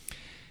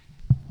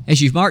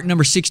As you've marked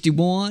number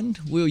 61,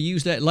 we'll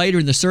use that later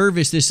in the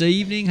service this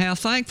evening, how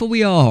thankful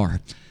we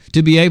are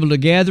to be able to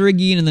gather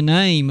again in the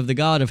name of the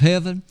God of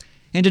heaven,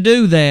 and to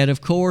do that,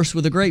 of course,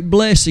 with a great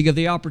blessing of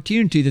the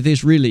opportunity that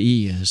this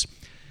really is.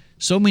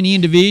 So many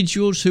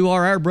individuals who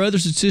are our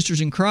brothers and sisters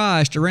in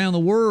Christ around the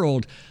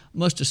world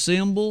must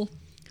assemble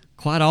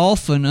quite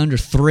often under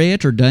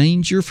threat or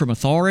danger from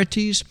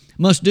authorities,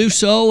 must do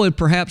so and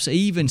perhaps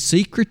even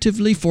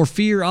secretively for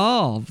fear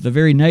of the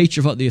very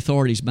nature of what the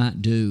authorities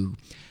might do.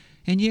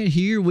 And yet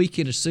here we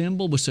can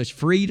assemble with such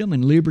freedom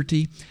and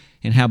liberty,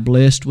 and how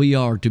blessed we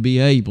are to be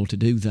able to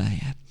do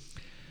that.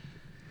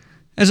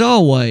 As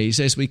always,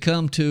 as we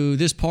come to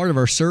this part of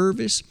our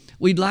service,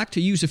 we'd like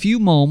to use a few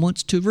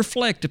moments to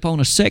reflect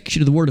upon a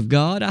section of the Word of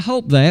God. I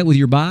hope that with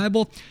your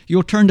Bible,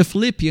 you'll turn to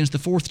Philippians, the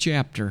 4th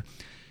chapter.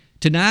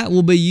 Tonight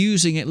we'll be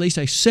using at least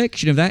a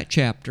section of that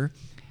chapter,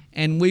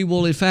 and we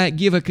will in fact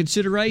give a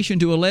consideration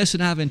to a lesson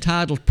I've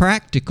entitled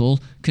Practical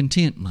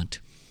Contentment.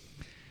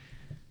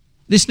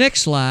 This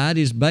next slide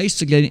is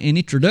basically an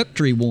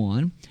introductory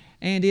one,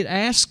 and it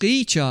asks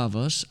each of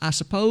us, I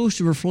suppose,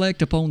 to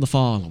reflect upon the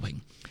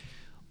following.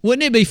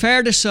 Wouldn't it be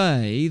fair to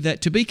say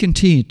that to be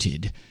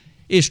contented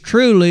is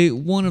truly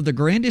one of the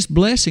grandest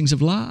blessings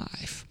of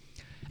life?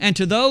 And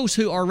to those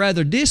who are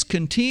rather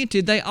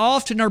discontented, they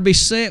often are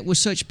beset with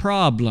such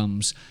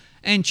problems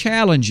and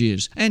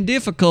challenges and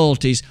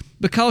difficulties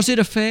because it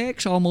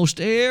affects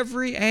almost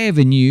every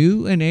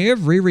avenue and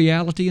every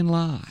reality in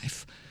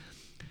life.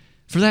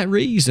 For that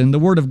reason, the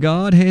Word of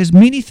God has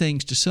many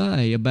things to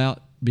say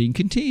about being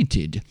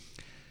contented.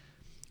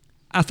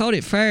 I thought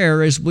it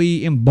fair as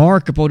we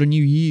embark upon a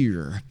new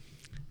year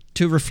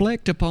to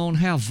reflect upon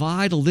how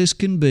vital this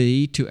can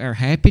be to our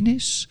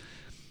happiness,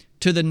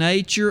 to the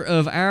nature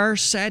of our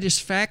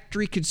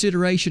satisfactory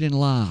consideration in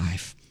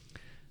life.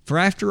 For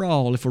after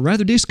all, if we're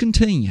rather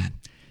discontent,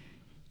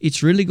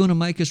 it's really going to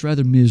make us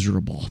rather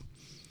miserable.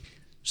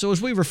 So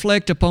as we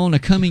reflect upon a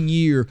coming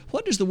year,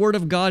 what does the Word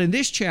of God, in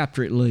this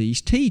chapter at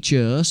least, teach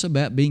us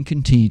about being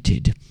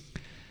contented?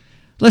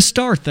 Let's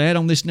start that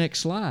on this next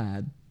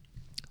slide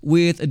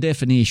with a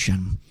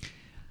definition.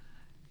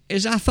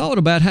 As I thought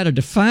about how to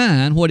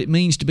define what it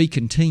means to be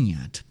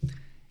content,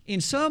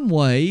 in some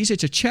ways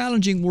it's a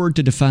challenging word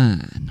to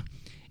define,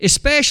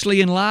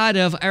 especially in light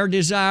of our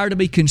desire to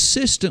be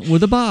consistent with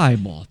the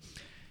Bible.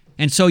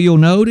 And so you'll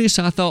notice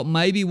I thought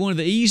maybe one of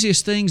the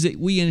easiest things that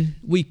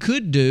we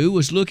could do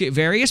was look at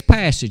various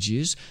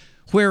passages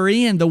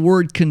wherein the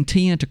word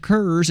content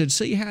occurs and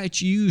see how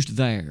it's used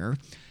there.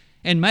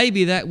 And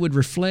maybe that would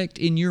reflect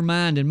in your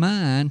mind and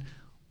mine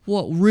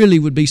what really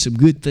would be some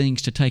good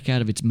things to take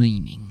out of its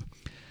meaning.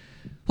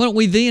 Why don't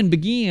we then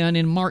begin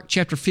in Mark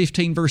chapter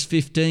 15, verse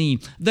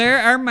 15. There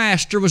our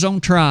Master was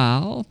on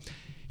trial.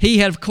 He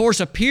had, of course,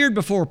 appeared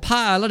before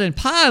Pilate, and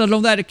Pilate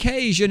on that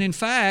occasion, in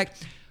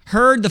fact,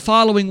 heard the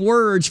following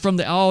words from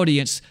the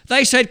audience.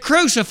 They said,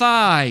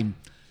 "Crucify him."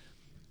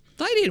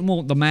 They didn't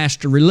want the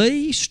Master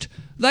released.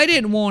 They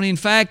didn't want, in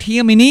fact,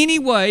 him in any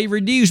way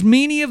reduced.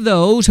 Many of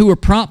those who were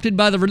prompted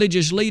by the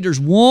religious leaders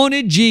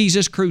wanted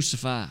Jesus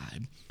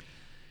crucified.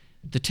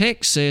 The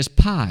text says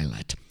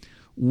Pilate,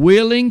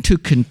 willing to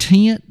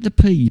content the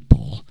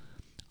people,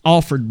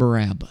 offered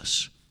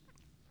Barabbas.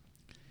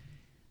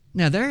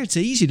 Now there it's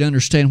easy to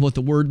understand what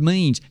the word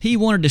means. He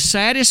wanted to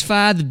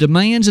satisfy the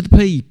demands of the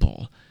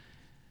people.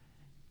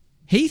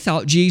 He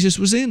thought Jesus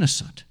was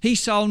innocent. He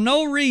saw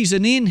no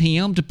reason in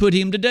him to put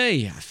him to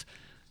death.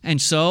 And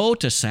so,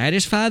 to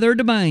satisfy their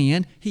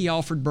demand, he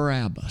offered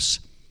Barabbas.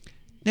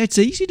 Now, it's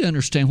easy to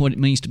understand what it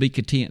means to be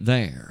content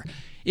there.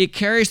 It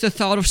carries the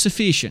thought of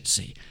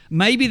sufficiency.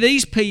 Maybe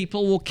these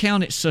people will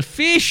count it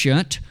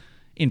sufficient,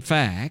 in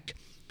fact,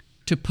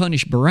 to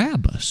punish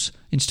Barabbas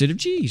instead of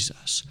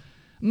Jesus.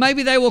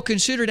 Maybe they will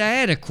consider it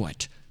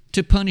adequate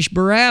to punish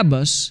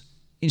Barabbas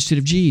instead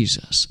of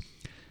Jesus.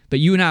 But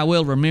you and I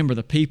will remember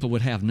the people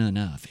would have none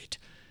of it.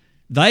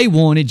 They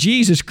wanted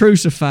Jesus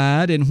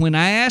crucified, and when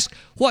asked,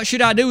 what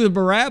should I do with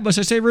Barabbas?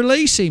 I say,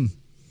 release him.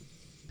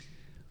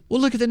 Well,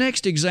 look at the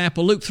next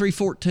example, Luke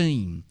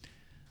 3:14.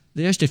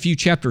 Just a few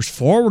chapters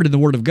forward in the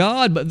Word of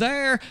God, but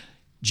there,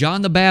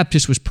 John the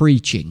Baptist was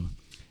preaching.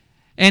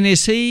 And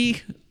as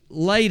he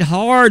laid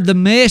hard the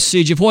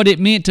message of what it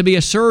meant to be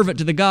a servant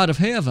to the God of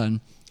heaven,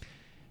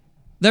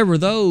 there were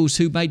those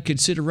who made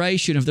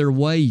consideration of their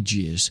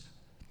wages.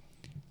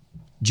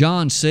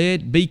 John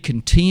said, be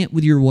content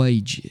with your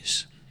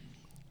wages.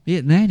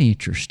 Isn't that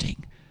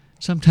interesting?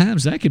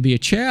 Sometimes that could be a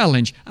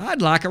challenge.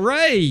 I'd like a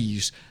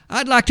raise.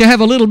 I'd like to have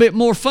a little bit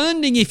more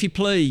funding, if you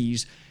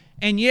please.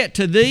 And yet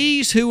to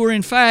these who were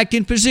in fact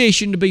in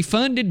position to be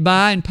funded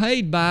by and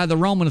paid by the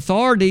Roman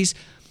authorities,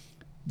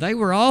 they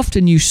were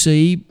often, you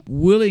see,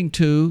 willing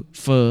to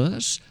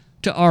fuss,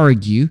 to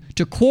argue,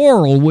 to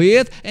quarrel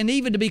with, and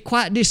even to be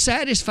quite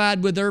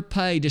dissatisfied with their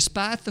pay,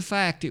 despite the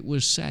fact it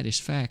was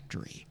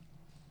satisfactory.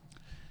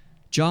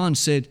 John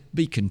said,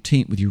 be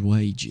content with your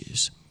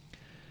wages.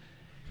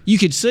 You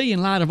could see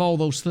in light of all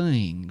those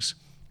things,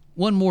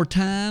 one more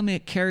time,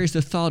 it carries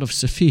the thought of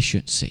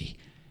sufficiency,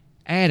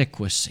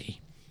 adequacy.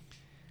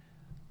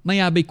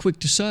 May I be quick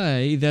to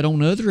say that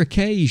on other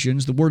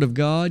occasions the Word of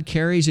God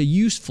carries a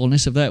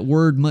usefulness of that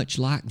word much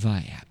like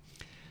that.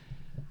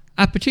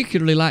 I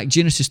particularly like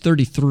Genesis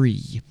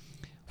 33,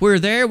 where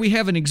there we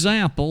have an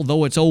example,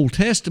 though it's Old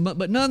Testament,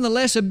 but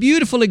nonetheless a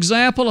beautiful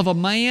example of a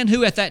man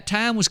who at that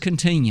time was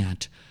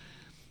content.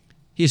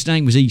 His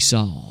name was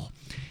Esau.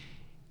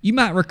 You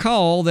might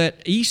recall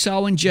that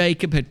Esau and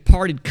Jacob had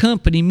parted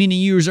company many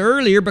years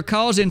earlier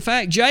because, in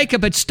fact,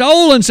 Jacob had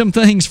stolen some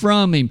things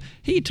from him.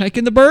 He had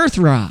taken the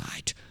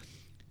birthright.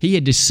 He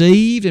had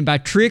deceived and by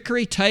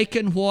trickery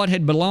taken what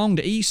had belonged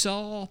to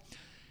Esau.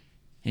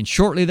 And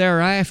shortly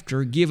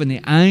thereafter, given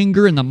the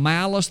anger and the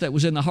malice that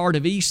was in the heart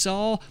of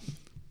Esau,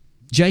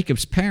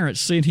 Jacob's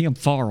parents sent him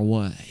far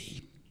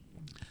away.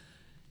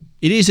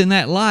 It is in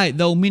that light,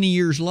 though, many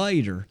years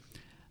later,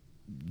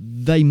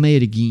 they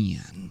met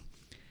again.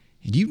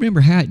 And do you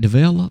remember how it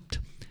developed?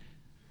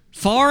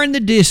 Far in the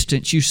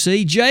distance, you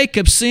see,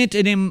 Jacob sent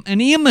an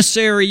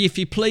emissary, if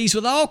you please,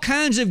 with all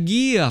kinds of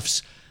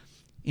gifts.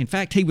 In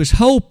fact, he was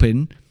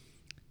hoping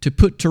to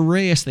put to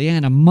rest the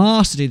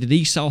animosity that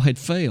Esau had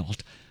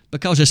felt.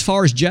 Because as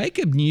far as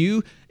Jacob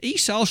knew,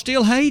 Esau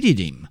still hated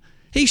him.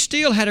 He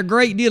still had a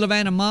great deal of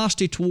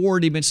animosity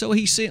toward him, and so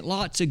he sent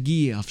lots of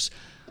gifts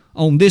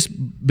on this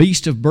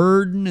beast of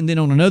burden and then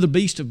on another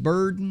beast of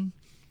burden.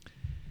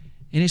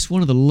 And it's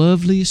one of the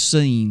loveliest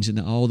scenes in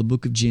all the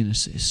book of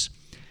Genesis.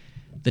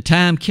 The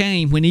time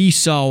came when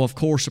Esau, of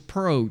course,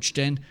 approached,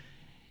 and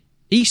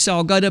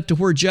Esau got up to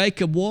where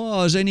Jacob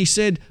was, and he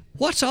said,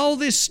 "What's all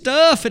this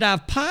stuff that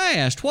I've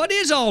passed? What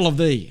is all of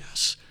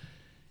this?"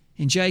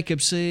 And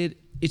Jacob said,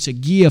 "It's a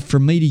gift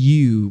from me to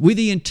you, with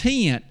the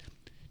intent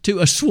to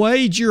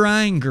assuage your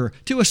anger,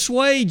 to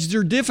assuage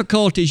your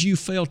difficulties you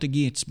felt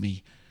against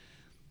me."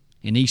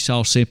 And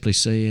Esau simply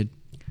said,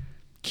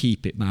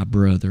 "Keep it, my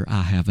brother,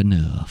 I have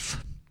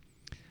enough."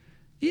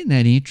 Isn't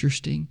that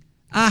interesting?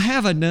 I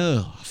have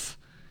enough.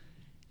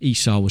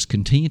 Esau was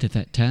content at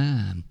that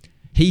time.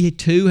 He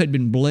too had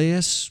been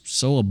blessed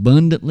so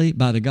abundantly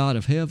by the God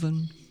of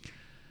heaven.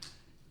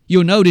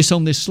 You'll notice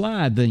on this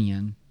slide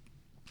then,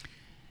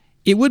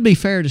 it would be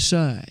fair to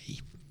say,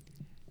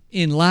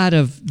 in light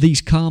of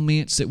these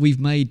comments that we've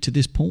made to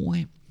this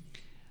point,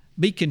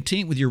 be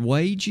content with your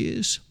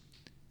wages.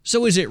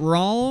 So is it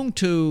wrong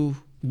to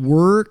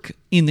work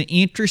in the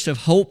interest of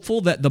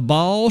hopeful that the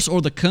boss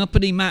or the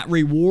company might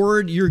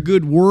reward your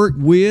good work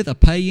with a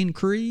pay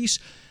increase?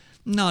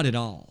 Not at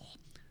all.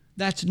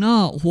 That's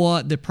not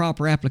what the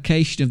proper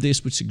application of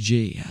this would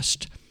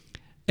suggest,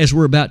 as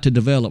we're about to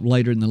develop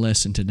later in the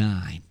lesson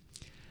tonight.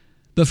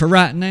 But for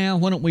right now,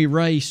 why don't we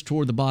race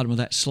toward the bottom of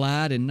that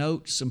slide and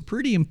note some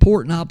pretty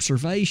important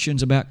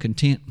observations about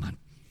contentment.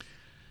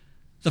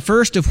 The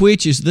first of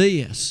which is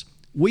this: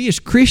 we as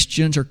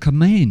Christians are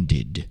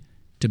commanded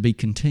to be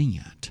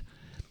content.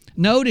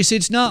 Notice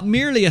it's not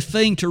merely a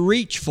thing to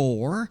reach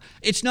for.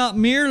 It's not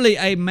merely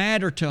a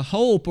matter to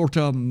hope or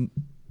to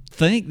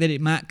think that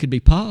it could be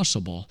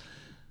possible.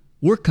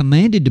 We're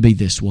commanded to be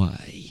this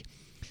way.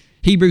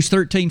 Hebrews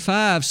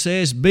 13:5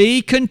 says,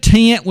 "Be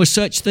content with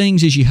such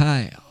things as you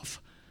have."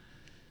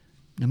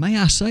 Now, may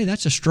I say,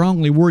 that's a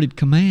strongly worded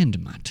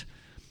commandment.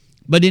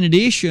 But in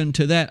addition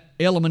to that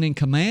element in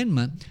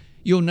commandment,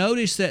 you'll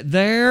notice that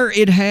there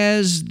it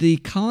has the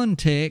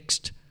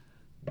context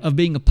of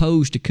being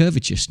opposed to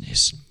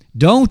covetousness.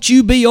 Don't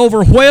you be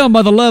overwhelmed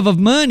by the love of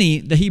money,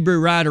 the Hebrew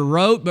writer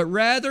wrote, but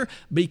rather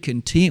be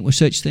content with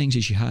such things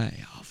as you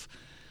have.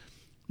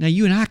 Now,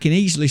 you and I can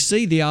easily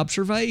see the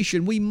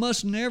observation. We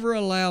must never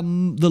allow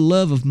the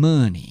love of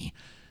money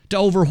to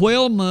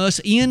overwhelm us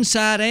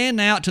inside and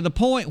out to the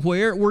point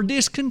where we're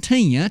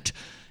discontent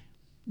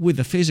with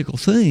the physical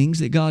things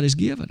that God has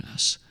given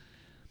us.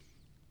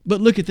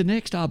 But look at the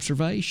next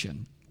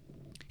observation.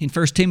 In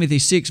 1 Timothy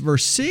 6,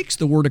 verse 6,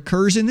 the word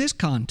occurs in this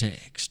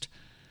context.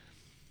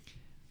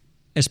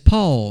 As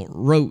Paul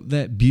wrote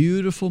that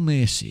beautiful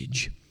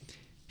message,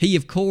 he,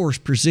 of course,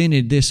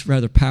 presented this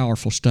rather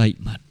powerful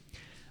statement.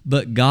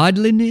 But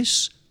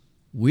godliness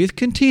with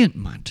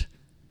contentment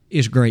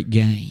is great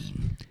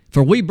gain.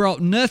 For we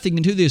brought nothing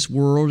into this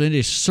world, and it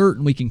is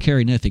certain we can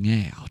carry nothing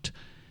out.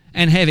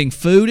 And having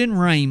food and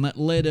raiment,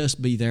 let us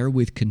be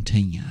therewith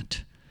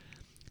content.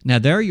 Now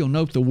there you'll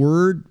note the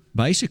word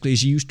basically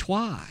is used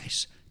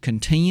twice.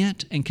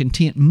 Content and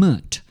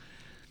contentment.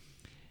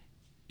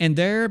 And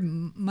there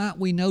might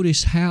we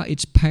notice how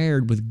it's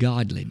paired with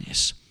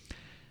godliness.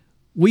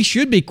 We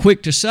should be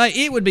quick to say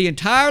it would be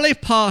entirely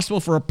possible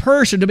for a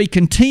person to be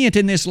content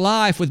in this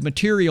life with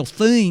material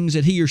things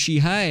that he or she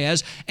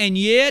has and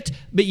yet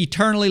be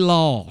eternally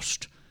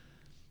lost.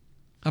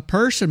 A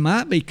person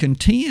might be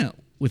content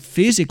with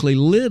physically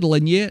little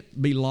and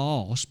yet be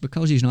lost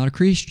because he's not a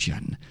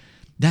Christian.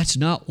 That's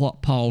not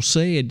what Paul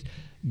said.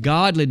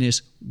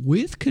 Godliness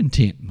with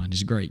contentment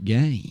is great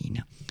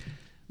gain.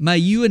 May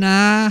you and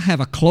I have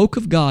a cloak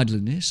of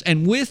godliness,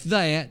 and with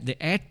that,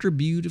 the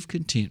attribute of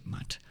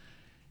contentment.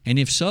 And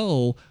if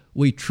so,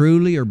 we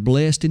truly are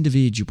blessed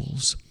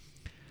individuals.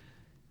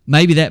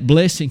 Maybe that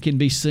blessing can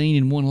be seen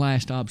in one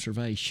last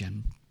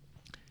observation.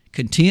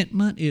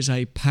 Contentment is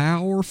a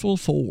powerful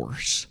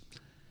force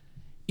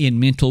in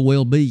mental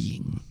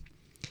well-being.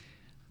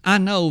 I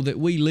know that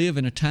we live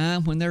in a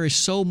time when there is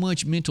so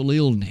much mental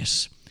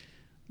illness.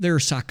 There are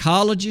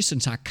psychologists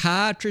and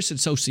psychiatrists and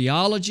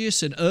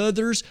sociologists and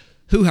others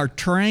who are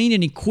trained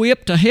and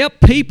equipped to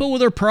help people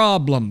with their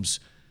problems.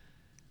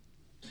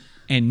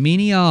 And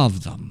many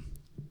of them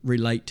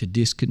relate to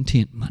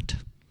discontentment.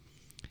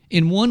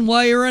 In one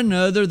way or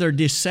another, they're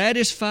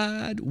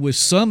dissatisfied with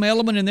some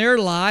element in their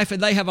life,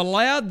 and they have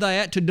allowed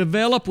that to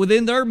develop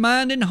within their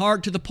mind and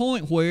heart to the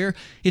point where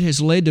it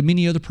has led to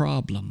many other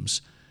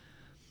problems.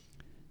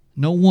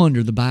 No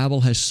wonder the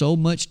Bible has so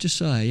much to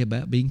say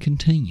about being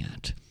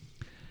content.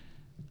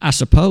 I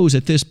suppose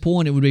at this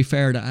point it would be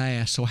fair to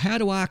ask, so how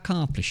do I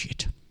accomplish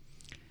it?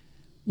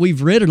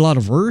 We've read a lot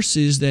of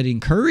verses that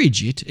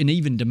encourage it and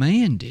even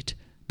demand it,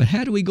 but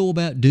how do we go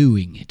about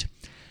doing it?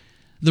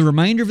 The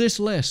remainder of this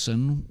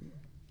lesson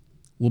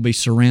will be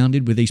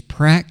surrounded with these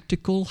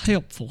practical,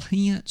 helpful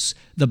hints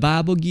the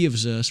Bible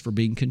gives us for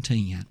being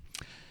content.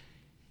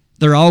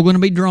 They're all going to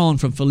be drawn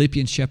from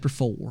Philippians chapter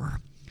 4.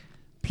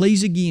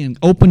 Please again,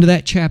 open to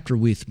that chapter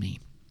with me.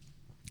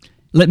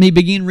 Let me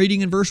begin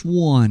reading in verse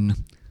 1.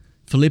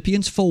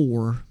 Philippians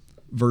 4,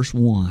 verse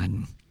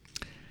 1.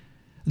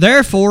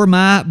 Therefore,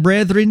 my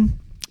brethren,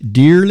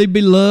 dearly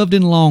beloved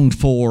and longed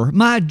for,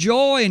 my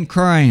joy and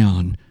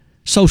crown,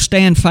 so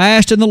stand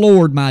fast in the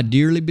Lord, my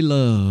dearly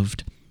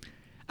beloved.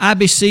 I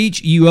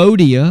beseech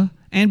Euodia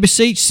and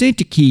beseech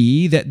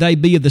Syntyche that they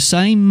be of the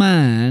same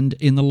mind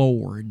in the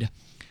Lord.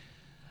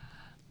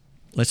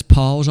 Let's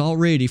pause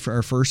already for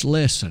our first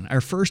lesson,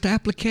 our first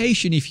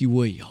application, if you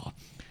will.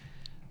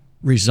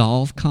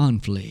 Resolve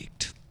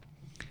conflict.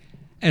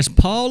 As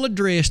Paul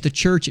addressed the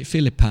church at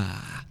Philippi,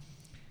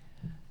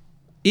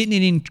 isn't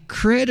it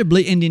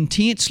incredibly and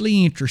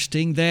intensely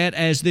interesting that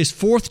as this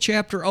fourth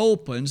chapter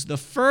opens, the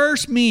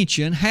first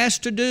mention has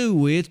to do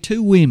with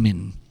two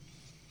women?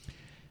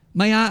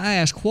 May I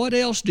ask, what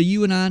else do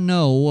you and I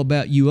know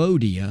about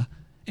Euodia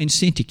and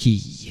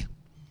Syntyche?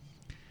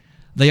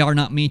 They are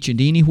not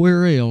mentioned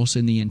anywhere else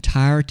in the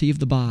entirety of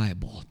the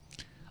Bible.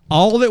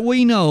 All that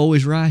we know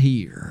is right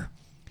here.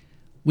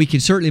 We can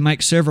certainly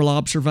make several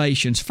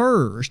observations.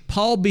 First,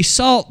 Paul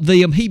besought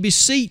them, he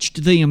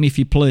beseeched them, if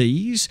you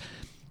please,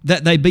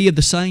 that they be of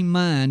the same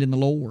mind in the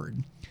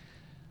Lord.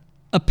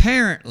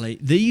 Apparently,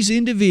 these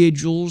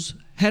individuals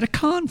had a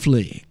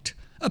conflict.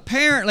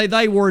 Apparently,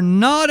 they were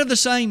not of the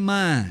same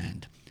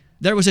mind.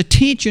 There was a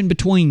tension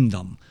between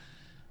them.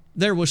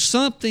 There was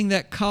something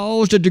that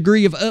caused a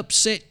degree of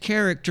upset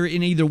character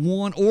in either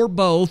one or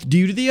both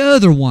due to the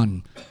other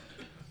one.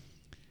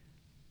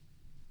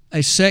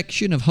 A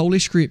section of Holy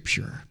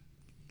Scripture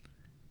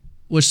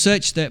was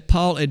such that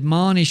Paul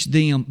admonished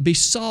them,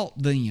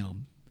 besought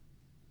them.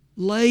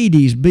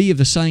 Ladies, be of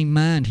the same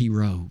mind, he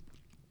wrote.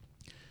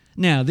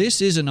 Now,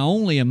 this isn't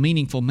only a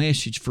meaningful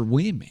message for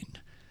women.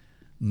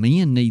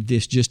 Men need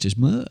this just as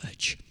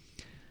much.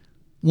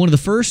 One of the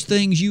first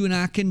things you and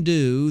I can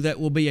do that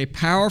will be a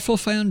powerful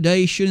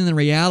foundation in the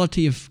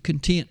reality of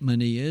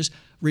contentment is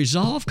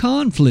resolve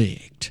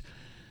conflict.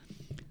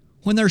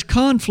 When there's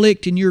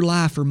conflict in your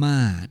life or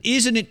mine,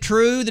 isn't it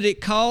true that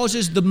it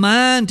causes the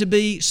mind to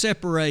be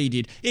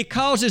separated? It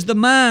causes the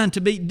mind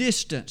to be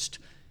distanced.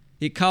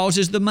 It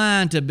causes the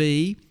mind to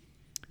be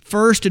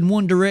first in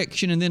one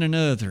direction and then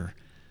another.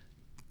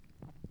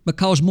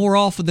 Because more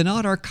often than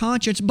not, our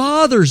conscience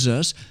bothers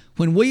us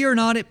when we are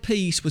not at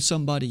peace with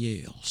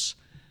somebody else.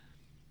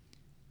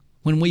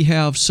 When we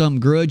have some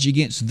grudge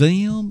against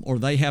them or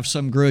they have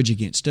some grudge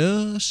against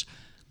us.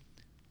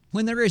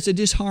 When there is a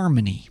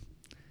disharmony.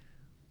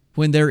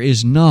 When there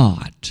is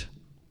not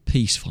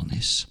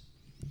peacefulness.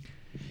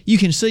 You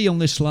can see on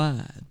this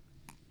slide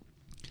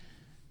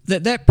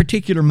that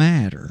particular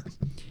matter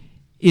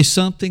is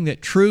something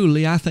that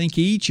truly I think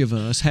each of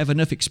us have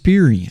enough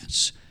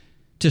experience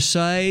to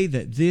say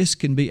that this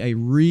can be a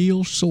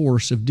real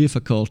source of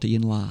difficulty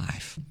in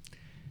life.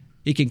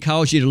 It can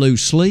cause you to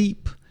lose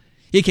sleep.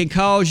 It can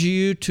cause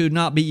you to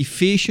not be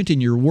efficient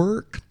in your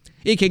work.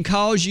 It can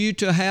cause you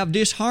to have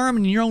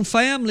disharmony in your own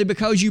family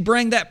because you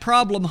bring that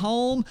problem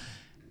home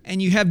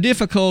and you have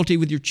difficulty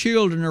with your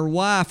children or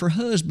wife or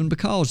husband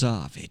because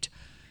of it.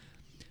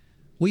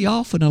 We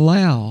often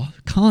allow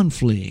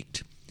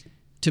conflict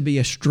to be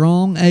a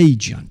strong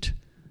agent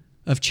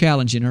of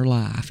challenge in our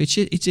life.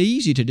 It's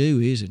easy to do,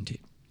 isn't it?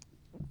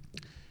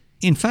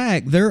 In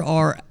fact, there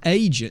are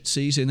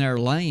agencies in our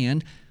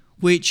land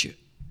which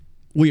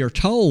we are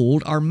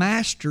told are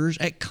masters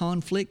at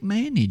conflict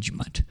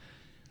management.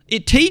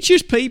 It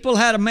teaches people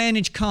how to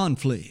manage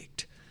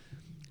conflict.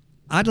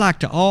 I'd like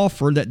to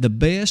offer that the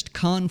best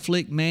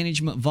conflict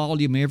management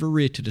volume ever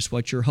written is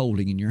what you're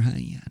holding in your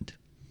hand.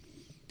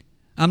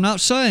 I'm not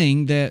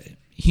saying that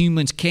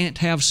humans can't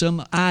have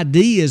some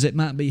ideas that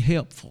might be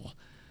helpful.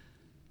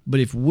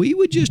 But if we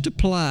would just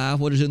apply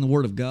what is in the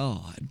Word of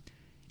God,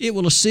 it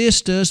will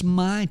assist us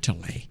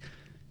mightily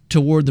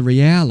toward the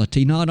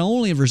reality not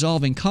only of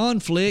resolving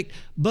conflict,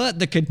 but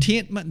the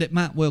contentment that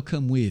might well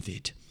come with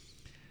it.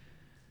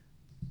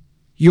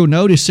 You'll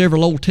notice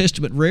several Old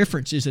Testament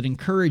references that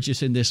encourage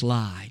us in this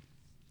light.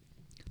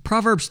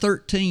 Proverbs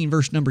 13,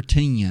 verse number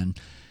 10.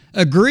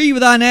 Agree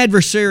with thine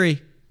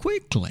adversary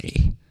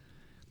quickly.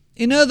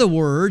 In other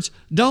words,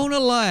 don't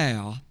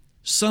allow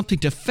something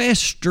to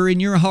fester in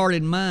your heart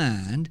and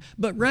mind,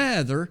 but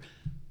rather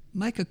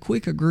make a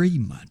quick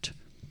agreement.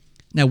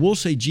 Now, we'll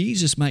see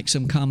Jesus make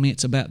some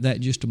comments about that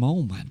in just a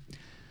moment.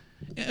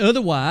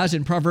 Otherwise,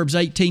 in Proverbs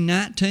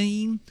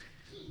 18:19,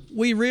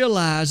 we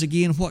realize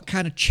again what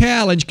kind of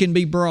challenge can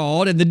be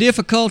brought and the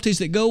difficulties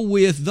that go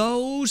with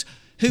those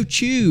who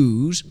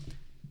choose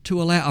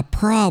to allow a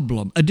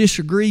problem, a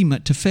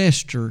disagreement to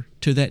fester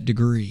to that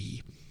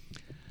degree.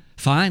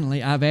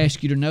 Finally, I've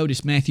asked you to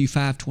notice Matthew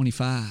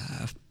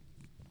 5:25.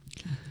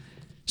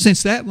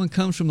 Since that one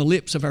comes from the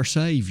lips of our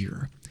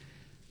Savior,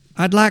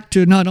 I'd like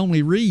to not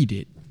only read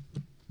it,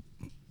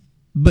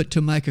 but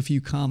to make a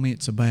few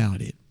comments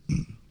about it.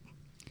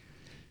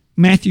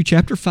 Matthew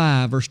chapter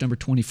 5, verse number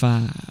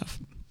 25.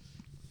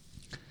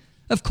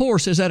 Of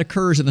course, as that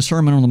occurs in the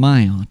Sermon on the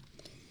Mount,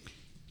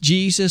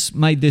 Jesus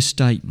made this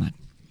statement: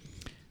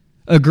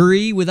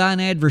 agree with thine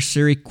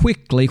adversary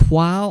quickly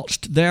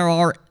whilst thou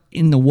art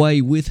in the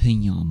way with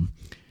him,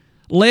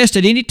 lest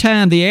at any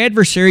time the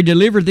adversary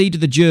deliver thee to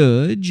the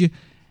judge,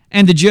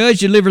 and the judge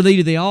deliver thee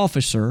to the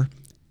officer,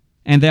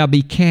 and thou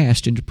be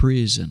cast into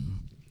prison.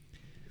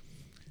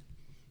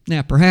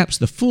 Now, perhaps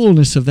the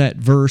fullness of that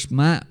verse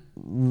might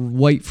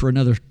wait for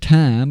another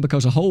time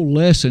because a whole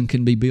lesson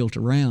can be built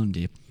around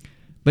it.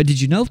 But did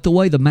you note the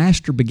way the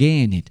Master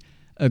began it?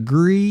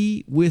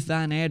 Agree with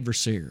thine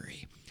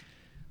adversary.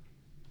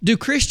 Do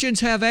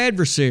Christians have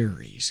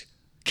adversaries?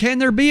 Can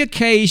there be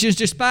occasions,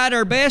 despite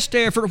our best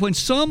effort, when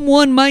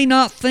someone may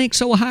not think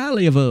so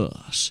highly of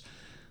us?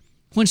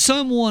 When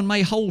someone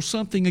may hold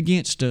something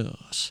against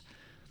us?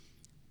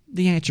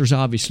 The answer is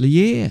obviously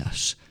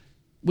yes.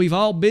 We've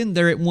all been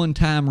there at one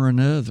time or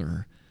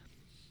another.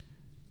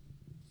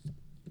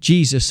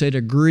 Jesus said,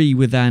 agree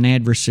with thine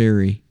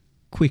adversary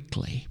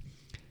quickly.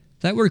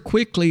 That word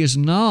quickly is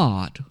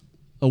not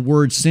a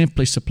word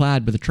simply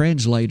supplied by the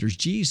translators.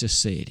 Jesus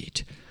said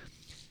it.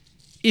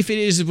 If it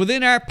is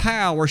within our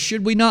power,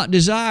 should we not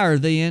desire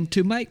then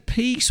to make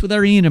peace with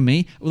our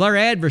enemy, with our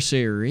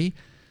adversary,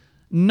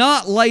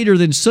 not later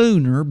than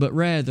sooner, but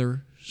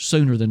rather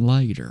sooner than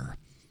later?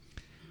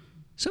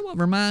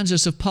 Somewhat reminds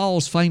us of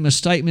Paul's famous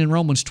statement in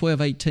Romans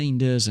 12:18,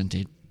 doesn't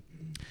it?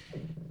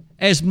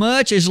 As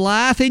much as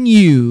lieth in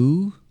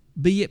you,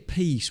 be at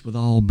peace with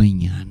all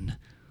men.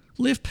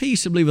 Live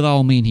peaceably with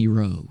all men, he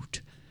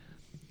wrote.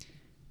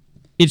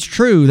 It's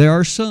true, there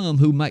are some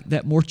who make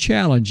that more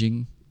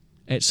challenging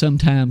at some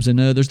times than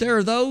others. There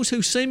are those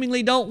who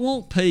seemingly don't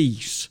want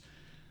peace.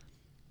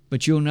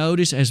 But you'll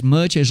notice, as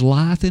much as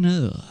lieth in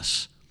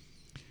us.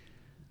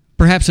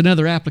 Perhaps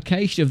another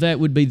application of that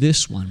would be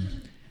this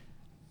one.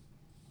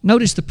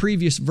 Notice the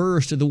previous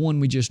verse to the one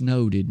we just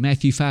noted,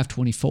 Matthew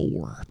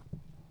 5:24.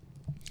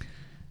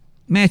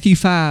 Matthew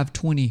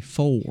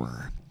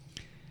 5:24.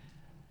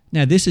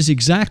 Now, this is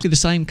exactly the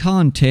same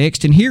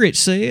context, and here it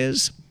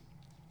says,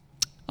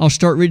 I'll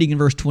start reading in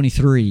verse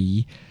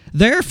 23.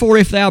 Therefore,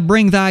 if thou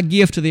bring thy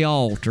gift to the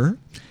altar,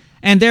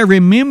 and there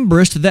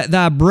rememberest that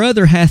thy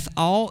brother hath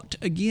aught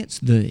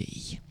against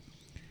thee.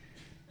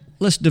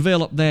 Let's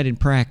develop that in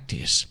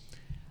practice.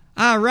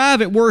 I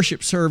arrive at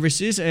worship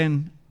services,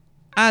 and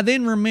I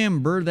then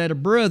remember that a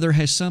brother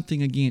has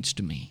something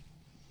against me.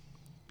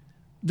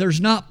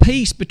 There's not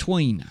peace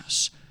between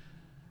us.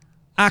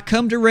 I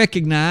come to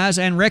recognize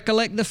and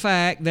recollect the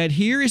fact that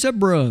here is a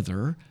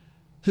brother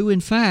who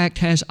in fact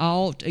has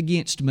aught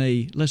against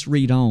me. Let's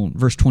read on,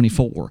 verse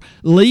 24.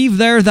 Leave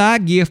there thy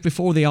gift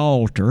before the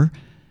altar,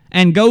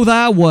 and go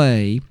thy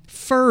way.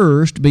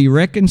 First be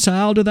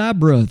reconciled to thy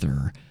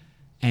brother,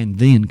 and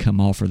then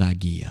come offer thy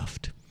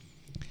gift.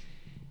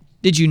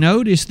 Did you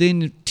notice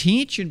then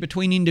tension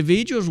between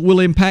individuals will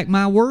impact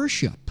my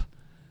worship?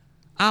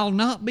 I'll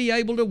not be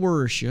able to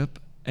worship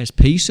as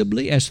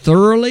peaceably, as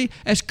thoroughly,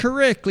 as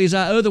correctly as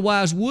I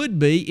otherwise would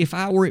be if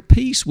I were at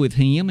peace with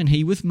him and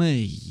he with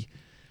me.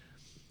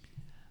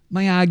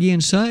 May I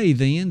again say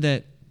then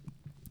that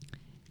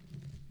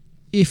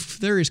if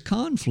there is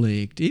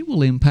conflict, it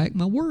will impact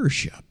my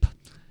worship.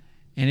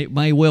 And it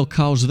may well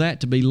cause that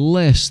to be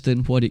less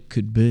than what it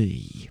could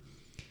be.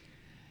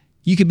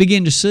 You can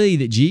begin to see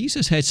that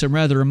Jesus had some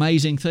rather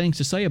amazing things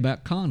to say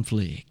about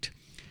conflict.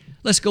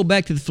 Let's go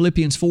back to the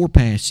Philippians 4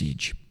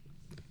 passage.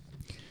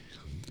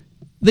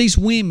 These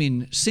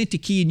women,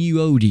 Syntyche and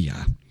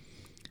Euodia,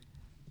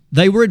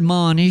 they were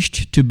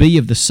admonished to be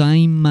of the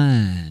same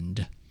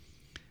mind.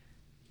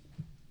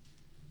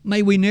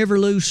 May we never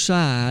lose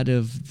sight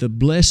of the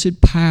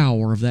blessed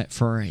power of that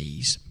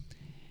phrase.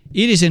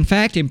 It is in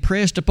fact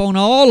impressed upon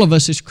all of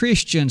us as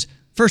Christians.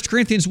 1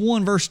 Corinthians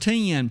 1 verse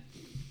 10,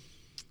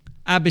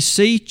 I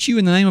beseech you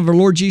in the name of our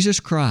Lord Jesus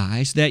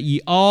Christ that ye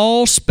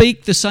all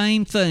speak the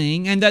same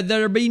thing, and that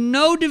there be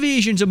no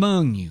divisions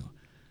among you,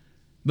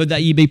 but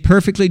that ye be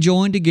perfectly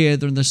joined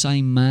together in the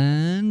same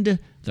mind,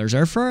 there's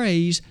our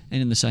phrase,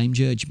 and in the same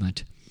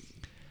judgment.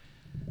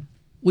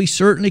 We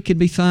certainly can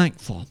be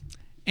thankful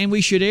And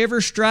we should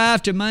ever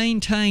strive to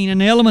maintain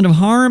an element of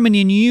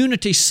harmony and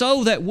unity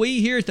so that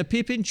we here at the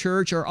Pippin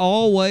Church are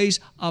always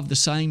of the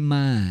same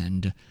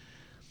mind.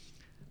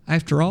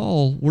 After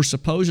all, we're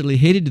supposedly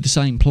headed to the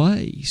same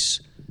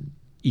place,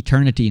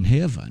 eternity in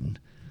heaven.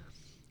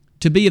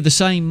 To be of the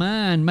same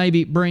mind,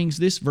 maybe it brings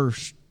this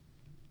verse.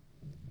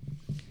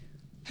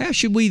 How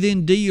should we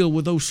then deal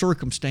with those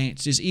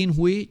circumstances in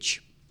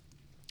which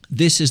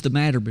this is the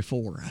matter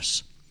before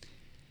us?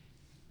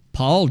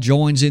 Paul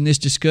joins in this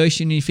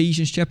discussion in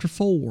Ephesians chapter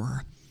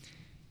 4.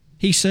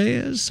 He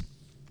says,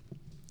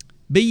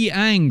 "Be ye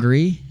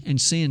angry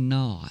and sin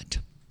not."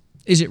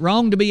 Is it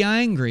wrong to be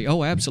angry?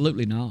 Oh,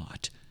 absolutely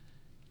not.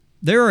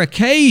 There are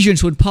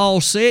occasions when Paul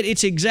said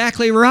it's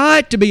exactly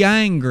right to be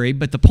angry,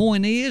 but the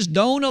point is,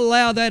 don't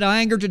allow that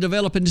anger to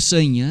develop into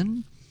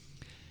sin.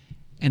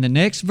 And the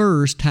next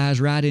verse ties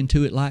right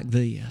into it like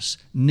this: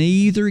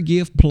 "Neither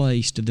give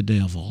place to the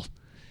devil."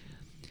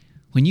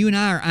 When you and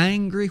I are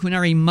angry, when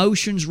our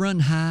emotions run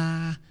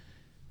high,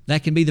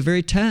 that can be the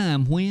very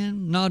time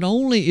when not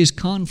only is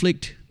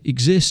conflict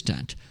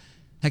existent,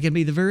 that can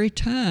be the very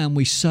time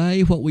we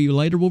say what we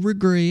later will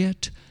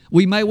regret.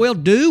 We may well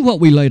do what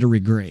we later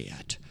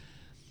regret.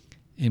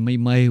 And we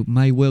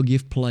may well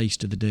give place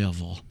to the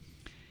devil.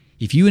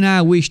 If you and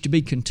I wish to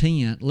be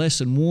content,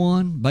 lesson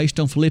 1, based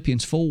on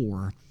Philippians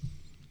 4,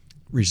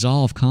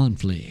 resolve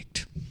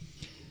conflict.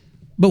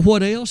 But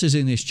what else is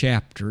in this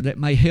chapter that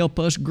may help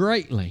us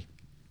greatly?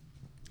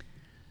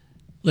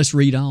 Let's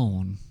read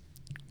on.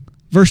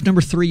 Verse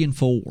number 3 and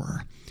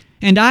 4.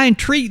 "And I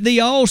entreat thee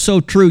also,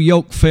 true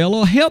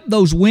yokefellow, help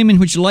those women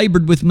which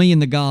labored with me in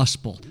the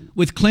gospel,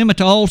 with Clement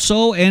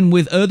also, and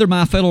with other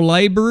my fellow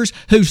laborers,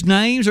 whose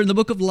names are in the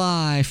book of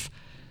life.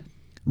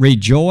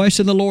 Rejoice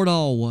in the Lord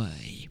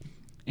always."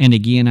 And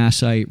again I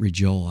say,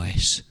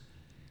 rejoice.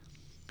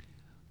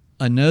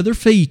 Another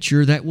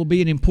feature that will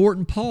be an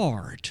important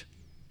part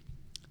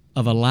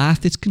of a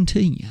life that's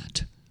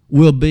content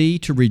will be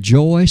to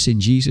rejoice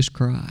in Jesus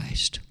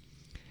Christ.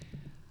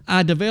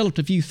 I developed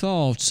a few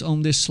thoughts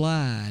on this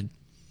slide.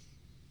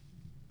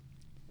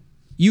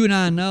 You and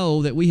I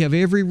know that we have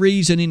every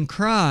reason in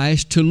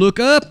Christ to look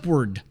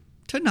upward,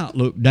 to not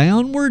look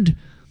downward,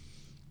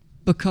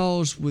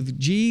 because with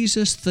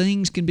Jesus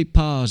things can be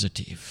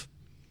positive.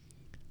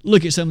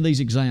 Look at some of these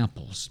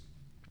examples.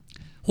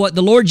 What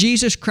the Lord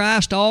Jesus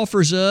Christ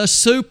offers us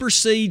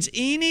supersedes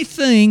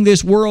anything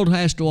this world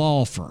has to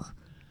offer.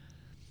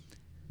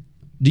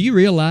 Do you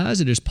realize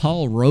that as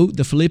Paul wrote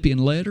the Philippian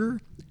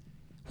letter,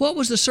 what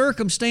was the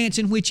circumstance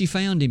in which he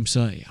found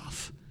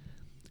himself?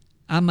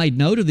 I made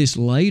note of this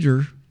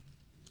later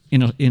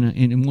in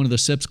one of the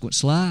subsequent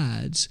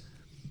slides.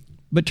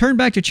 But turn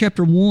back to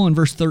chapter 1,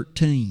 verse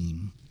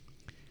 13.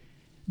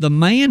 "The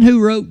man who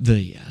wrote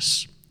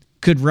this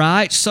could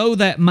write so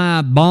that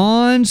my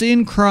bonds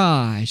in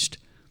Christ..."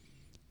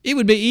 It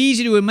would be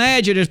easy to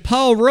imagine as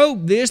Paul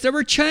wrote this, there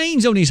were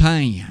chains on his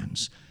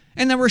hands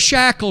and there were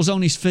shackles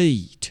on his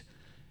feet.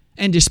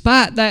 And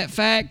despite that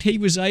fact, he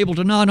was able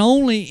to not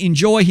only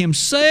enjoy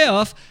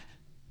himself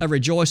a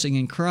rejoicing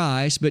in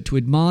Christ, but to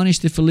admonish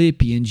the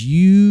Philippians,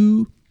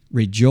 "You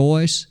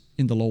rejoice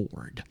in the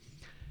Lord."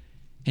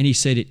 And he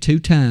said it 2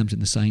 times in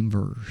the same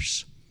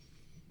verse.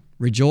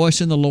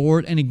 Rejoice in the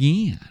Lord, and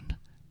again,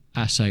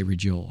 I say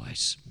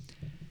rejoice.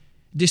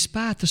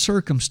 Despite the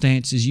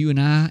circumstances you and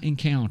I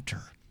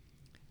encounter,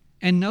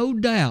 and no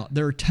doubt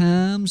there are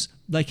times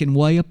they can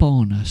weigh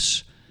upon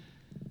us,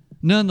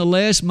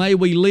 nonetheless, may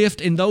we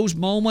lift in those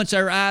moments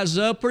our eyes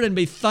upward and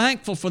be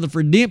thankful for the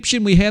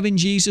redemption we have in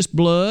Jesus'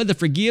 blood, the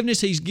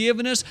forgiveness He's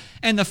given us,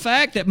 and the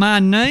fact that my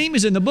name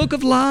is in the book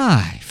of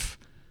life.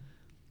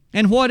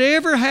 And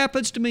whatever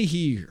happens to me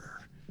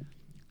here,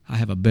 I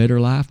have a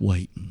better life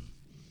waiting.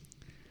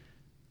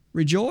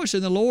 Rejoice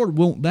in the Lord.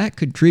 Won't that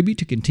contribute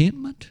to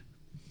contentment?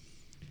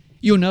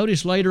 You'll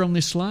notice later on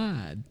this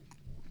slide,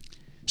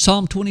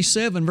 Psalm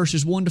 27,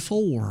 verses 1 to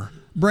 4.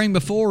 Bring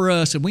before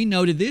us, and we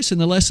noted this in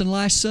the lesson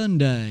last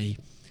Sunday,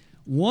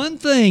 "One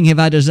thing have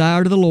I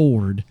desired of the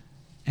Lord,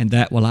 and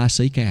that will I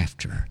seek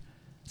after,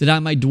 that I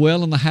may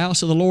dwell in the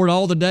house of the Lord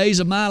all the days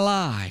of my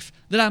life,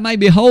 that I may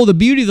behold the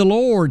beauty of the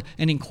Lord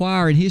and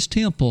inquire in His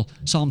temple."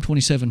 Psalm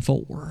 27,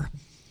 4.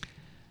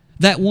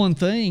 That one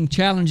thing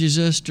challenges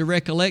us to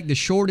recollect the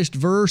shortest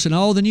verse in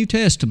all the New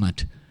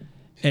Testament,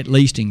 at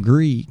least in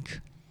Greek.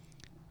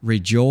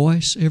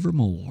 Rejoice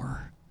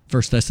evermore.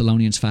 1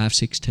 Thessalonians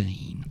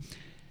 5:16.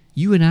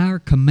 You and I are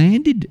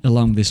commanded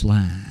along this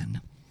line.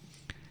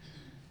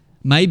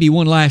 Maybe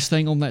one last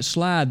thing on that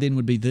slide then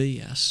would be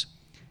this.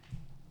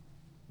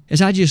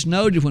 As I just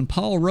noted, when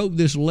Paul wrote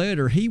this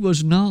letter, he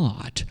was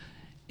not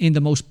in the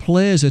most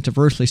pleasant of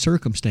earthly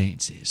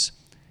circumstances.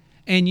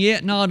 And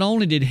yet not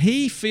only did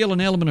he feel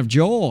an element of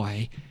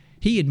joy,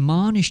 he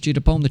admonished it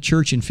upon the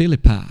church in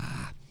Philippi.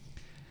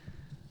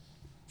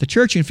 The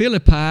church in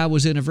Philippi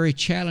was in a very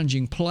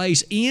challenging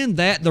place in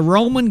that the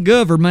Roman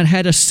government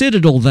had a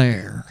citadel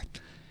there.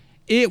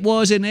 It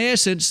was, in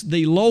essence,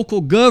 the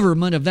local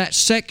government of that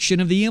section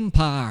of the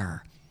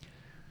empire.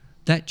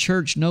 That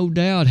church no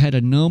doubt had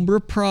a number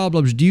of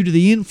problems due to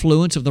the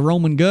influence of the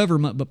Roman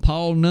government, but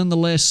Paul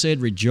nonetheless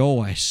said,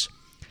 rejoice.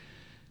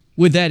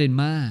 With that in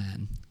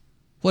mind,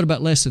 what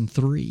about lesson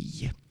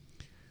 3?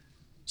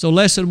 So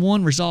lesson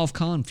 1, resolve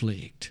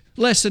conflict.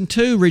 Lesson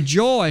 2,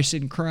 rejoice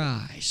in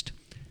Christ.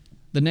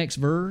 The next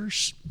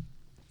verse,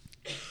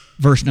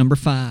 verse number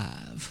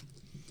 5.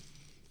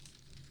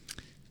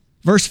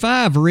 Verse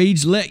 5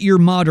 reads, let your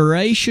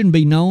moderation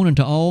be known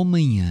unto all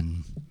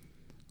men.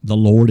 The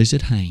Lord is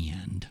at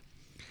hand.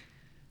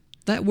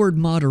 That word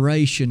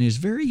moderation is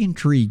very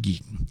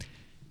intriguing.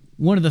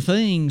 One of the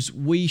things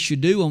we should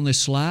do on this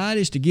slide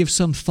is to give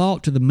some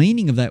thought to the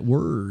meaning of that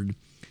word.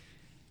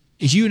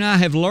 As you and I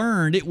have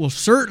learned, it will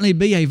certainly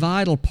be a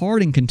vital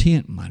part in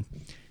contentment.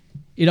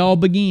 It all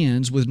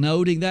begins with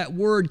noting that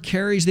word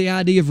carries the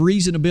idea of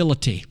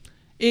reasonability.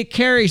 It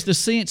carries the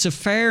sense of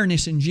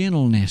fairness and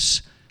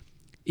gentleness.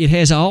 It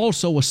has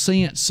also a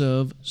sense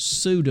of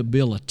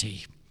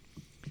suitability.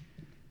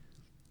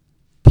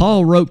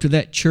 Paul wrote to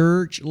that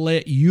church,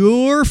 let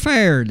your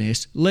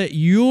fairness, let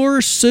your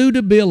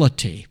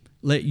suitability,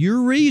 let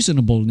your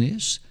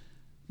reasonableness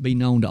be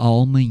known to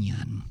all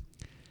men.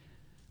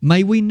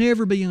 May we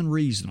never be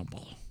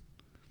unreasonable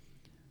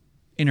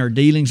in our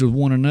dealings with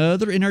one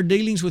another, in our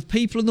dealings with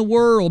people in the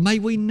world. May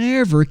we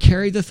never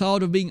carry the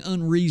thought of being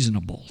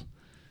unreasonable.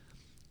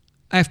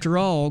 After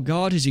all,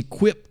 God has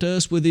equipped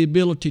us with the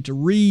ability to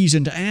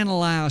reason, to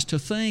analyze, to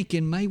think,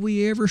 and may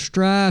we ever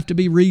strive to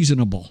be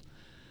reasonable.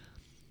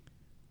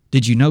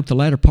 Did you note the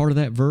latter part of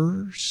that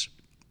verse?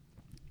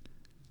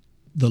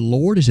 The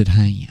Lord is at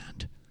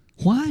hand.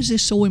 Why is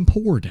this so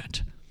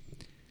important?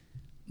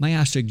 May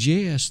I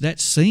suggest that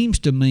seems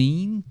to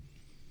mean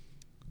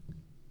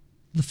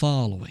the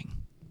following.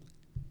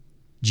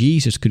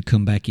 Jesus could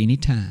come back any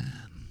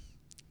time.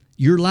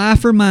 Your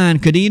life or mine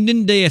could end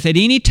in death at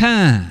any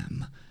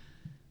time.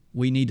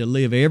 We need to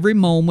live every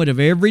moment of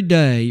every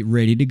day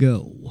ready to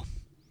go.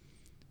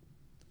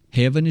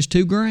 Heaven is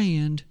too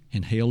grand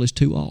and hell is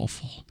too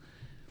awful.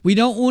 We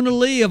don't want to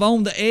live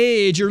on the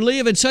edge or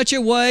live in such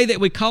a way that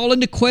we call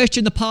into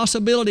question the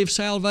possibility of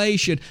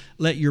salvation.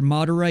 Let your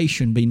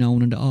moderation be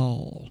known unto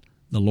all.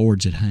 The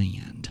Lord's at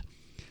hand.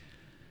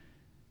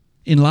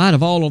 In light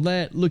of all of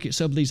that, look at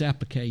some of these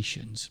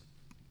applications.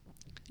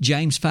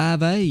 James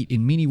 5:8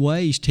 in many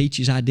ways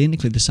teaches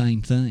identically the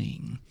same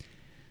thing.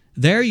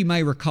 There you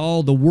may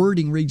recall the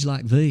wording reads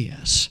like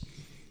this,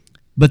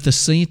 but the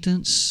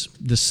sense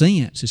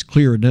is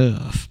clear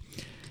enough.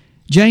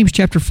 James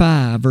chapter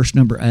 5, verse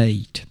number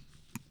 8.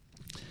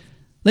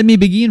 Let me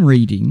begin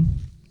reading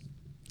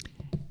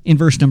in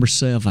verse number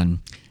 7.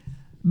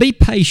 Be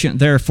patient,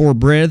 therefore,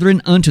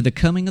 brethren, unto the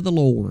coming of the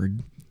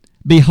Lord.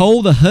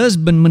 Behold, the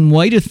husbandman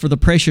waiteth for the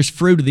precious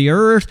fruit of the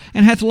earth,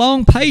 and hath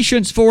long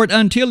patience for it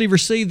until he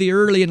receive the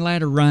early and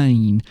latter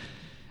rain.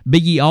 Be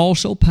ye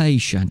also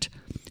patient.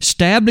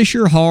 Establish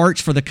your hearts,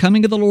 for the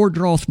coming of the Lord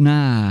draweth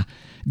nigh.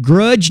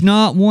 Grudge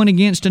not one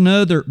against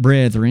another,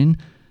 brethren,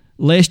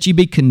 lest ye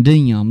be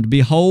condemned.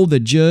 Behold, the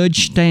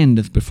judge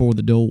standeth before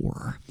the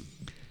door.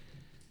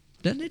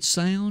 Doesn't it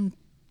sound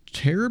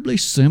terribly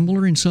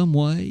similar in some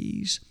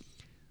ways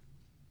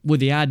with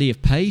the idea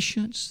of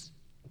patience,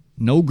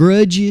 no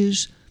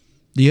grudges,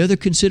 the other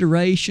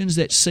considerations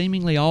that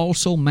seemingly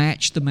also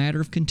match the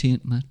matter of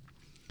contentment?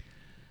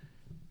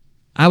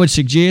 I would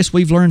suggest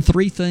we've learned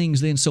 3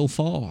 things then so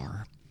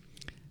far.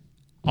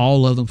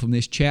 All of them from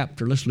this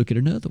chapter. Let's look at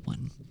another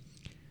one.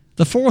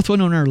 The 4th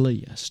one on our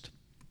list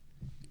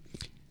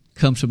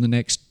comes from the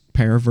next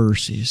pair of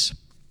verses.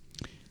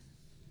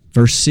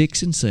 Verse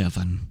 6 and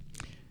 7.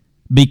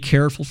 Be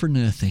careful for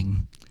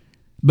nothing,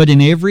 but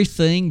in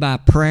everything by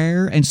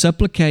prayer and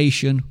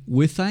supplication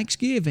with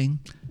thanksgiving,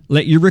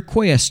 let your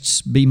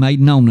requests be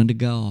made known unto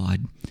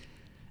God.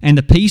 And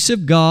the peace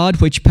of God,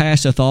 which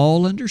passeth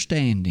all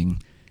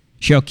understanding,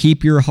 shall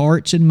keep your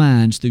hearts and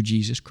minds through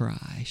Jesus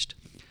Christ.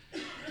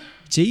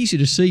 It's easy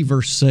to see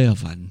verse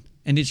 7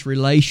 and its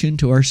relation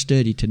to our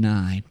study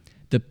tonight.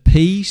 The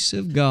peace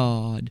of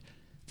God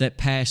that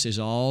passes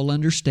all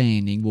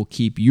understanding will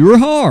keep your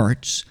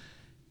hearts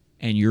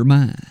and your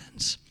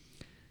minds.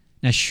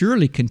 Now,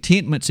 surely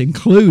contentment's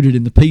included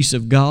in the peace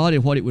of God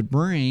and what it would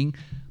bring,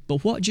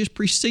 but what just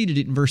preceded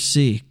it in verse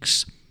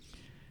 6?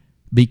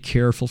 Be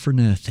careful for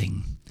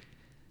nothing.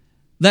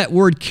 That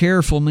word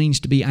careful means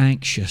to be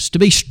anxious, to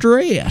be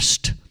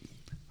stressed.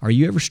 Are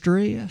you ever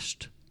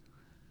stressed?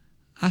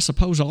 I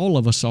suppose all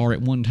of us are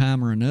at one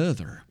time or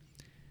another.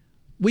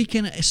 We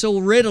can so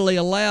readily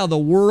allow the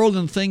world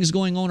and things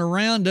going on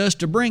around us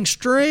to bring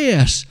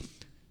stress,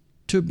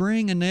 to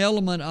bring an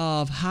element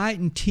of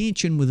heightened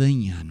tension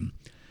within.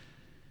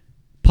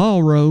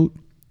 Paul wrote,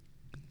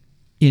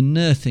 in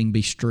nothing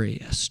be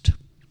stressed.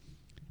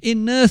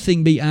 In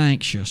nothing be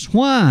anxious.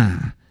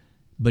 Why?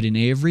 But in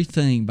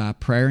everything by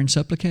prayer and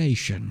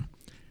supplication.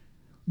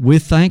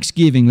 With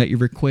thanksgiving let your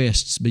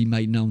requests be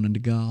made known unto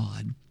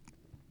God.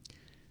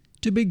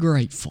 To be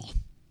grateful.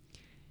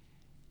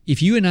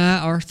 If you and I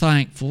are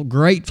thankful,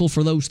 grateful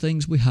for those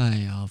things we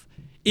have,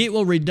 it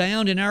will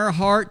redound in our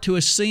heart to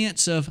a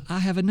sense of, I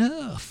have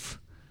enough.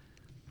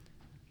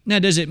 Now,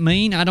 does it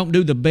mean I don't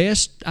do the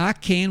best I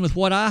can with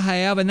what I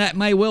have, and that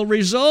may well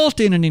result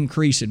in an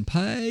increase in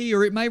pay,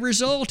 or it may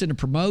result in a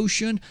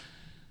promotion?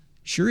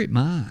 Sure, it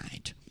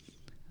might.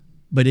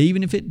 But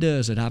even if it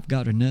doesn't, I've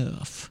got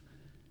enough,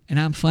 and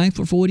I'm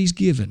thankful for what He's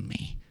given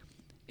me.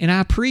 And I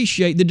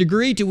appreciate the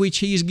degree to which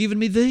He has given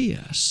me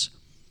this.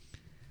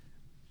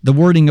 The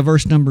wording of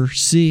verse number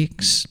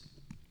 6,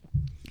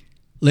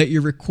 let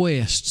your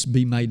requests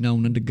be made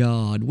known unto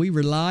God. We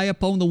rely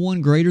upon the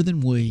one greater than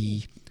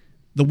we,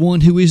 the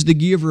one who is the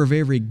giver of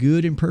every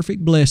good and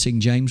perfect blessing,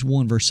 James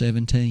 1 verse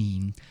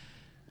 17.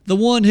 The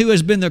one who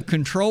has been the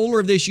controller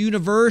of this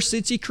universe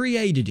since He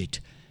created it,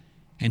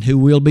 and who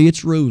will be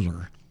its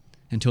ruler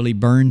until He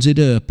burns it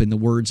up, in the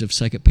words of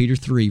 2 Peter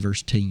 3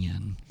 verse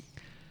 10.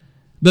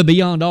 But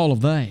beyond all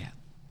of that,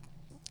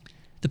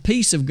 the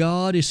peace of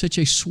God is such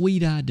a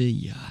sweet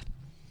idea.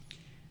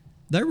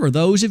 There were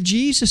those of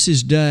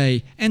Jesus'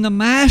 day, and the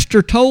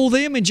Master told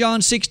them in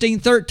John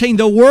 16:13,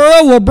 the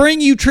world will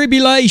bring you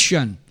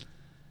tribulation.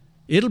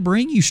 It'll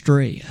bring you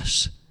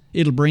stress.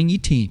 It'll bring you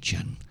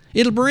tension.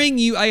 It'll bring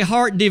you a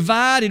heart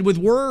divided with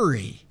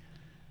worry.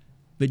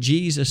 But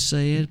Jesus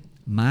said,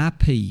 my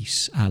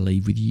peace I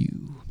leave with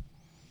you.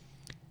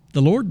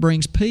 The Lord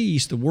brings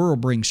peace, the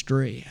world brings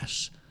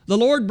stress. The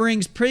Lord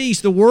brings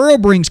peace, the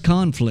world brings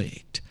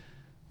conflict.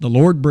 The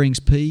Lord brings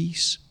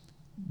peace,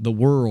 the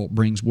world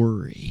brings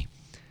worry.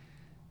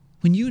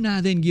 When you and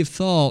I then give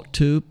thought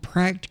to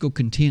practical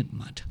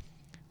contentment,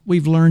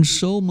 we've learned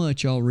so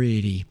much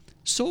already.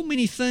 So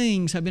many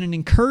things have been an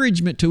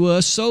encouragement to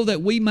us so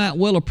that we might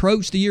well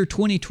approach the year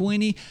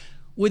 2020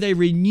 with a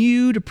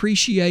renewed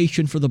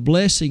appreciation for the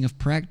blessing of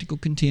practical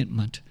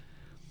contentment.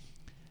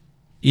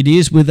 It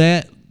is with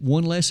that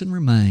one lesson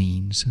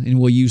remains, and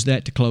we'll use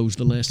that to close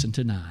the lesson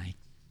tonight.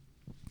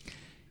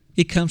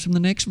 It comes from the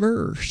next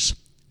verse.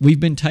 We've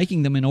been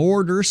taking them in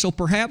order, so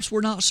perhaps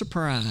we're not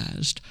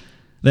surprised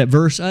that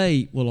verse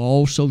 8 will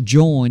also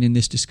join in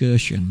this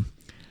discussion.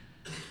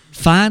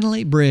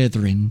 Finally,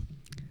 brethren,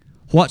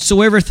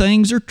 whatsoever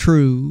things are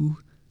true,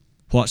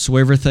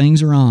 whatsoever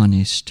things are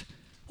honest,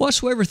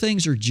 whatsoever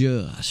things are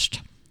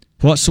just,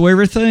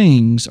 whatsoever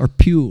things are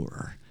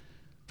pure,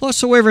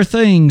 whatsoever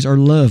things are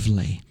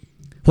lovely,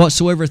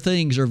 whatsoever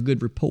things are of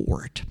good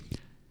report,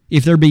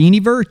 if there be any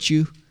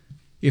virtue,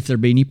 if there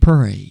be any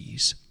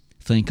praise,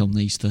 think on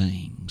these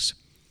things.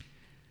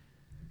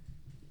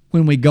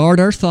 When we guard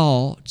our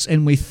thoughts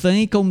and we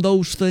think on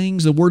those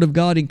things the Word of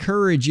God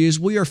encourages,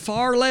 we are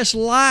far less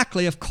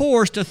likely, of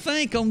course, to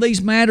think on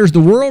these matters the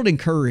world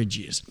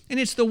encourages. And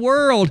it's the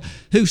world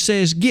who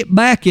says, get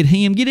back at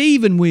him, get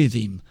even with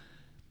him.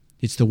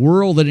 It's the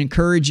world that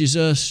encourages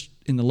us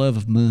in the love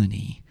of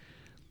money.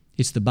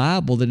 It's the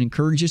Bible that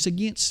encourages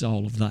against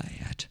all of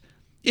that.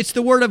 It's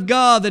the Word of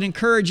God that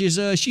encourages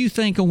us, you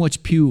think on what's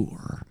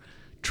pure,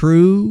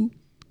 true,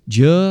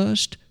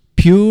 just,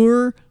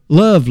 pure,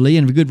 lovely,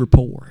 and of good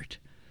report.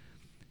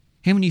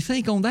 And when you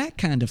think on that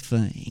kind of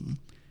thing,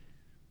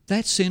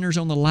 that centers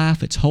on the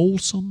life that's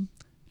wholesome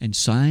and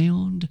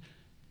sound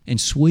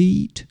and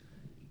sweet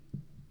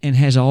and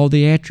has all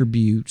the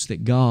attributes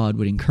that God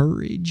would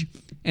encourage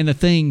and the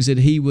things that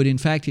He would in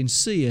fact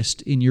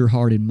insist in your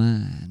heart and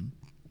mind.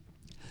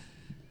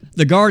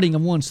 The guarding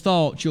of one's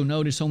thoughts, you'll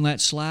notice on that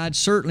slide,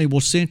 certainly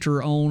will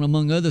center on,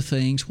 among other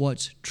things,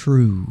 what's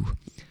true.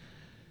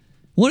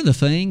 One of the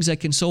things that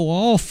can so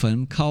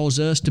often cause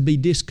us to be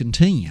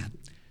discontent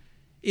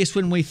is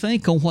when we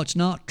think on what's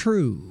not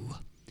true.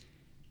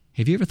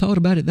 Have you ever thought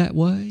about it that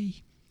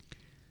way?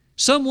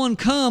 Someone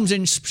comes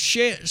and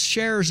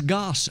shares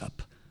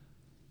gossip.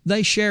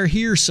 They share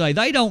hearsay.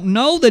 They don't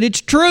know that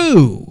it's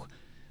true.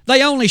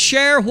 They only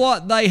share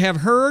what they have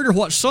heard or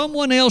what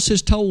someone else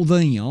has told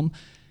them,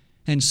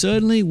 and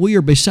suddenly we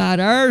are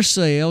beside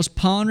ourselves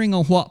pondering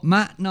on what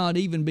might not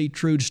even be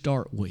true to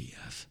start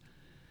with.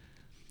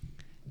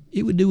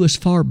 It would do us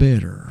far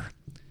better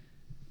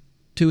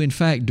to in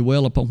fact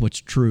dwell upon what's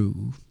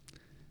true,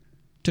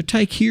 to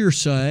take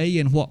hearsay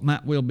and what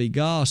might well be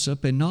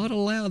gossip and not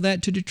allow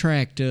that to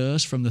detract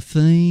us from the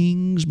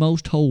things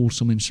most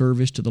wholesome in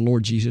service to the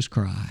Lord Jesus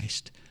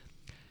Christ.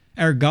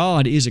 Our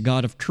God is a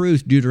God of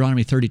truth,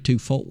 Deuteronomy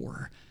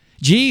 32:4.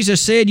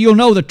 Jesus said, you'll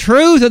know the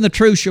truth and the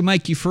truth shall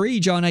make you free,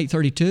 John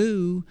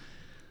 8:32.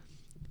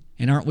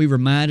 And aren't we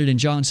reminded in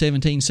John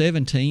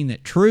 17:17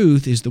 that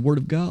truth is the Word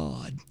of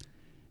God?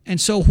 And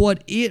so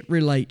what it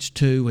relates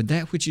to and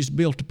that which is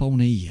built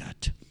upon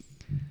it.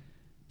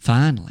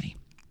 Finally,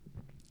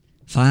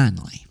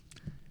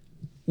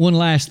 one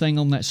last thing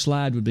on that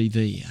slide would be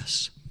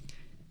this.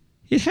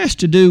 It has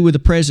to do with the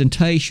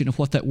presentation of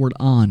what that word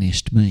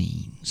honest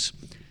means.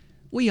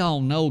 We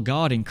all know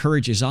God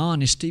encourages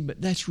honesty,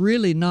 but that's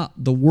really not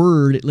the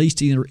word, at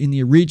least in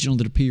the original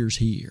that appears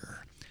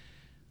here.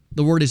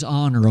 The word is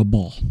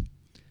honorable.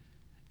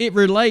 It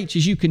relates,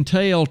 as you can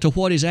tell, to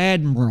what is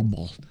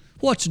admirable,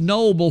 what's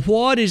noble,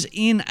 what is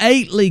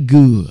innately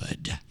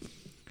good.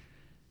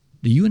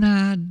 Do you and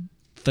I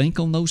think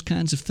on those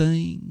kinds of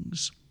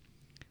things?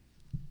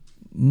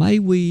 May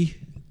we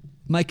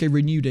make a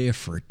renewed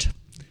effort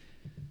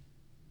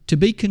to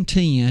be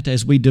content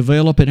as we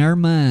develop in our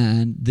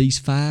mind these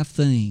 5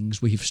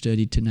 things we have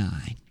studied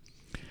tonight.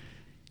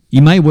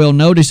 You may well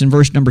notice in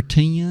verse number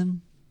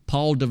 10,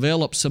 Paul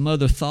develops some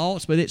other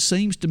thoughts, but it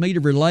seems to me to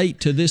relate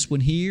to this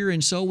one here,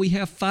 and so we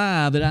have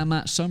 5 that I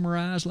might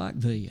summarize like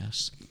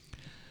this.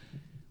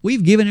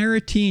 We've given our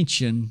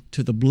attention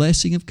to the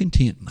blessing of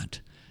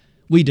contentment.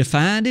 We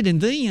defined it, and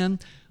then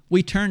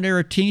we turned our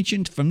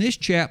attention from this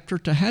chapter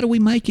to how do we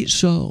make it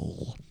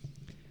so.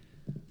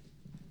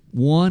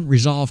 1,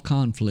 resolve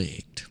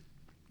conflict.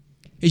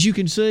 As you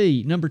can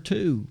see, number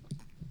 2,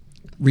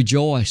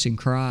 rejoice in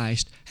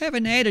Christ. Have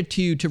an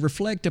attitude to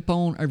reflect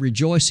upon a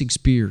rejoicing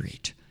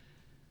spirit.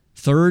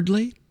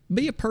 Thirdly,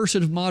 be a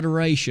person of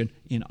moderation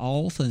in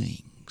all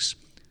things.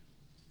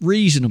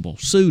 Reasonable,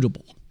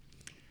 suitable.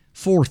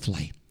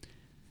 Fourthly,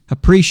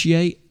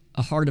 appreciate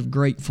a heart of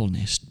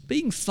gratefulness,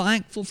 being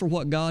thankful for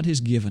what God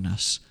has given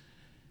us.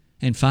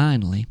 And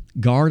finally,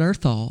 guard our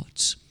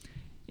thoughts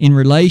in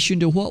relation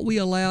to what we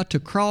allow to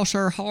cross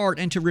our heart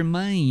and to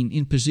remain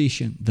in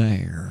position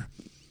there.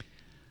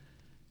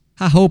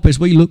 I hope as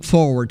we look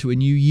forward to a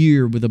new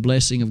year with the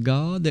blessing of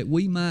God that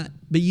we might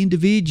be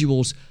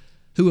individuals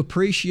who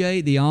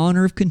appreciate the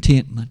honor of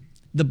contentment,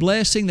 the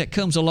blessing that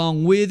comes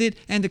along with it,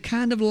 and the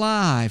kind of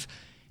life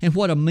and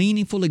what a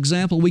meaningful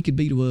example we could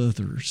be to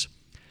others.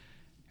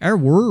 Our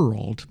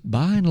world,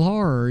 by and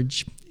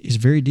large, is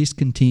very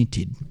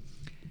discontented.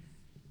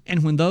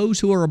 And when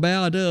those who are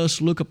about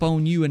us look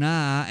upon you and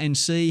I and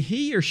see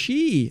he or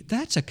she,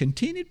 that's a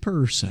contented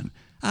person,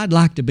 I'd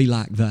like to be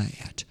like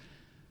that.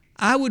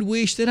 I would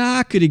wish that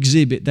I could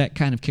exhibit that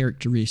kind of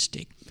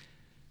characteristic.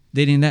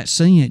 That in that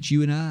sense,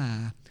 you and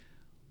I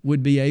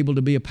would be able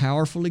to be a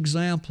powerful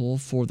example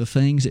for the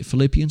things that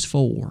Philippians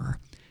 4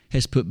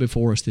 has put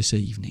before us this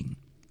evening.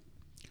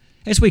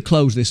 As we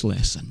close this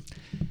lesson,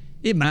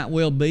 it might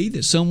well be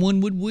that someone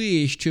would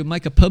wish to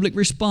make a public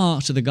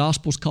response to the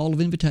gospel's call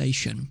of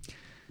invitation,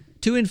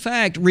 to in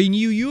fact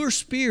renew your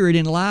spirit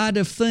in light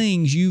of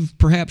things you've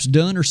perhaps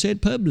done or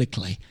said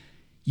publicly.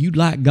 You'd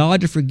like God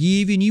to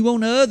forgive you, and you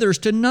want others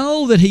to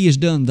know that He has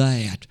done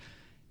that,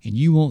 and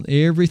you want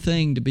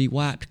everything to be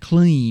wiped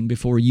clean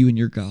before you and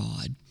your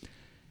God.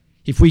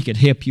 If we could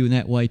help you in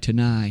that way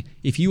tonight,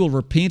 if you will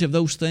repent of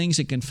those things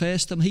and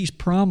confess them, He's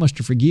promised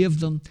to forgive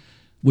them.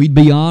 We'd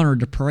be honored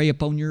to pray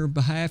upon your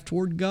behalf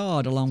toward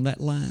God along that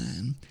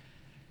line.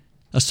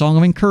 A song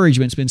of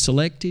encouragement's been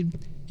selected.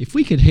 If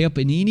we could help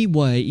in any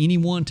way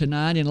anyone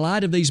tonight in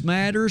light of these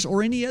matters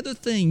or any other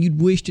thing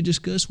you'd wish to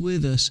discuss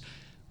with us,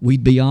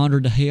 we'd be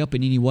honored to help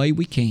in any way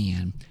we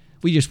can.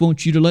 We just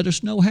want you to let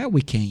us know how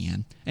we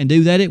can, and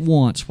do that at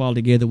once while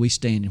together we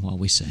stand and while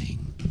we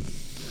sing.